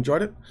 I hope you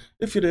enjoyed it.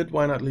 If you did,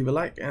 why not leave a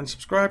like and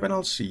subscribe, and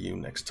I'll see you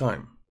next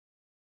time.